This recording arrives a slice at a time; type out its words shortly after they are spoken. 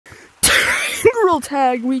Gorilla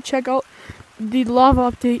Tag, we check out the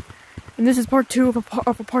lava update, and this is part 2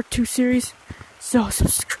 of a part 2 series. So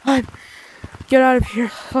subscribe. Get out of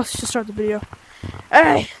here. Let's just start the video.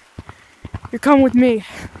 Hey, you're coming with me.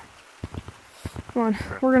 Come on,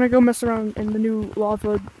 we're gonna go mess around in the new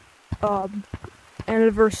lava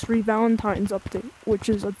anniversary Valentines update, which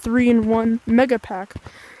is a 3-in-1 mega pack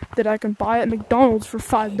that I can buy at McDonald's for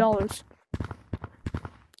 $5.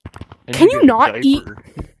 Can you not eat?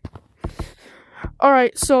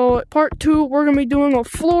 Alright, so part 2, we're gonna be doing a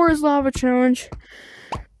floor is lava challenge.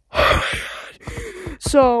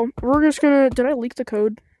 So, we're just gonna... Did I leak the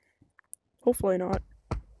code? Hopefully not.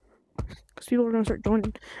 Because people are gonna start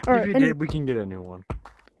joining. Alright, if you did, we can get a new one.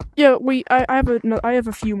 Yeah, I have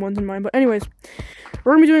a few ones in mind, but anyways,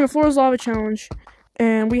 we're gonna be doing a floor is lava challenge,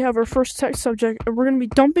 and we have our first text subject, and we're gonna be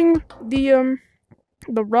dumping the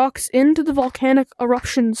rocks into the volcanic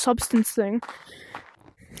eruption substance thing.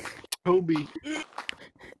 Kobe.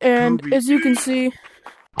 And as you can see,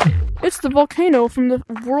 it's the volcano from the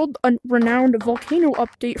world-renowned volcano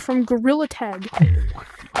update from Gorilla Tag.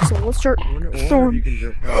 So let's start throwing.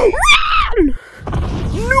 Run!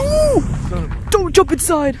 No! Don't jump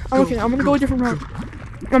inside! Okay, I'm gonna go a different route.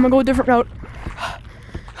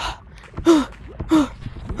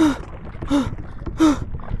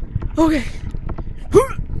 Okay.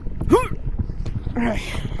 Alright, I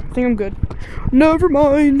think I'm good. Never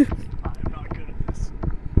mind! I'm not good at this.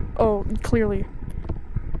 Oh, clearly.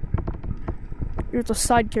 You're the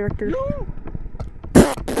side character. No!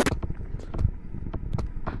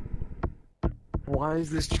 Why is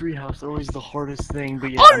this treehouse always the hardest thing?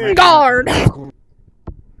 But yeah, On guard!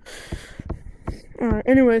 Alright,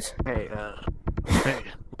 anyways. Hey,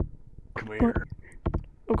 come here. What?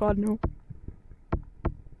 Oh god, no.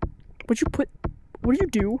 What did you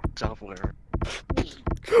do? Software.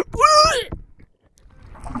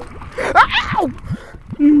 Ow!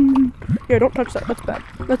 Yeah, don't touch that. That's bad.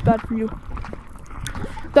 That's bad for you.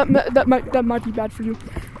 That might be bad for you.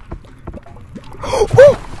 Oh!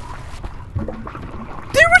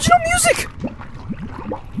 The original music!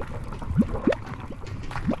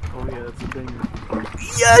 Oh yeah, that's a thing.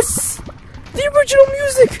 Yes! The original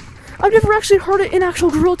music! I've never actually heard it in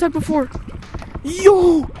actual Gorilla Tag before.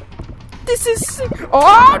 Yo! This is sick.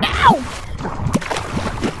 Oh no!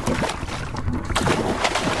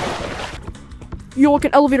 Yo, I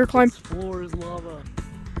can elevator climb. This floor is lava.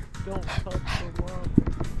 Don't touch the lava.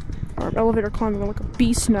 I'm elevator climbing like a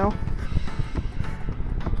beast now.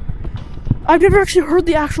 I've never actually heard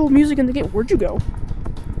the actual music in the game. Where'd you go?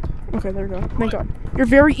 Okay, there you go. Thank God. You're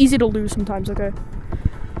very easy to lose sometimes, okay?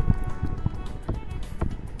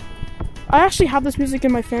 I actually have this music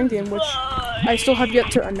in my fan game, which I still have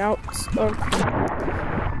yet to announce.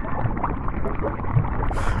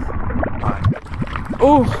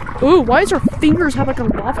 Oh, why does her fingers have like a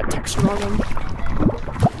lava texture on them?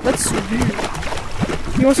 That's so weird.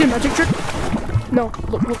 You wanna see a magic trick? No,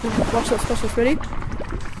 look, watch this, ready?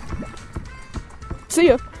 See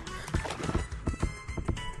ya!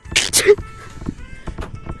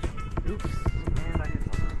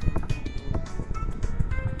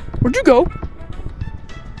 Where'd you go?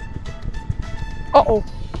 Uh-oh.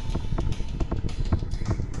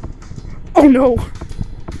 Oh no!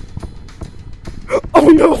 Oh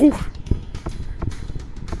no!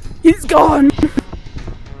 He's gone!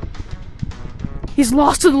 He's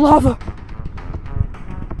lost in the lava!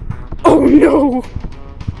 Oh no!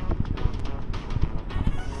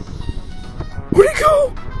 Where'd he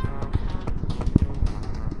go?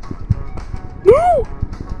 No!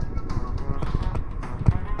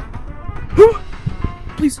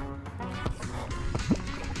 Please.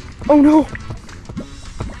 Oh no!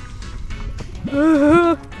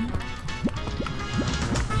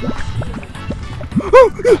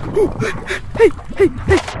 Hey!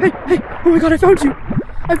 Oh my god, I found you!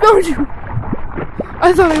 I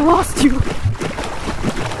thought I lost you!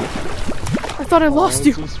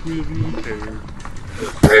 So sweet of you to care.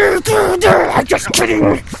 I'm just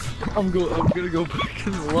kidding! I'm gonna go back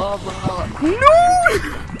in the lava. No!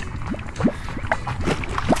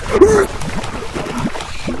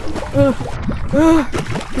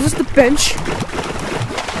 Is this the bench?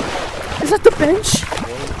 Is that the bench?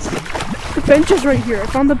 The bench is right here. I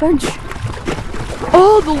found the bench.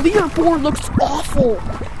 Oh, the leaderboard looks awful.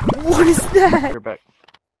 What is that? You're back.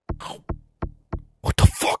 What the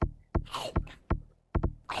fuck?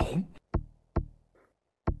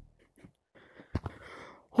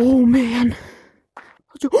 Oh man.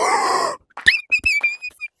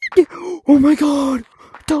 Oh my god.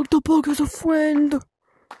 Doug the Bug has a friend.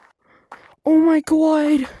 Oh my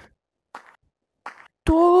god.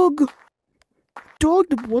 Doug,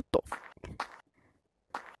 what the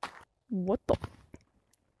What the?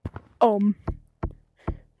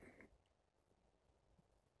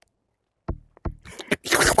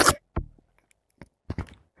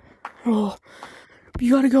 Oh,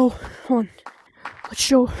 you gotta go. Hold on. Let's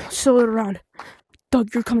show it around.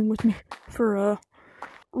 Doug, you're coming with me for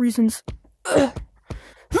reasons.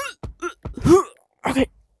 Okay.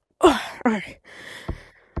 Alright.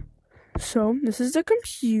 So, this is the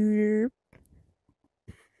computer.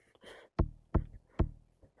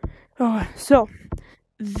 So,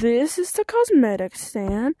 this is the cosmetic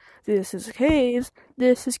stand. This is caves.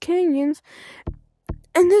 This is canyons.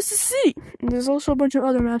 And this is sea. And there's also a bunch of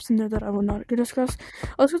other maps in there that I will not discuss.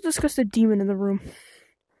 Let's discuss the demon in the room.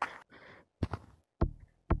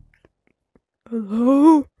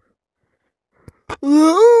 Hello?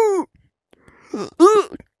 Hello?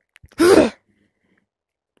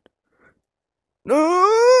 No!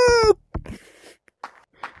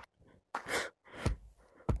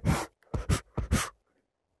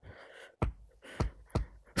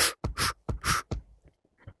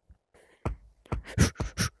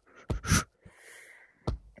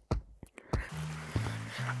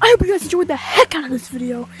 I hope you guys enjoyed the heck out of this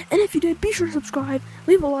video, and if you did, be sure to subscribe,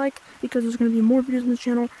 leave a like, because there's going to be more videos on this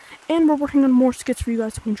channel, and we're working on more skits for you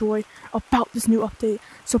guys to enjoy about this new update,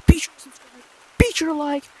 so be sure to subscribe, be sure to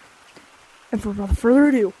like, and without further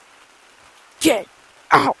ado, get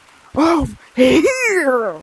out of here!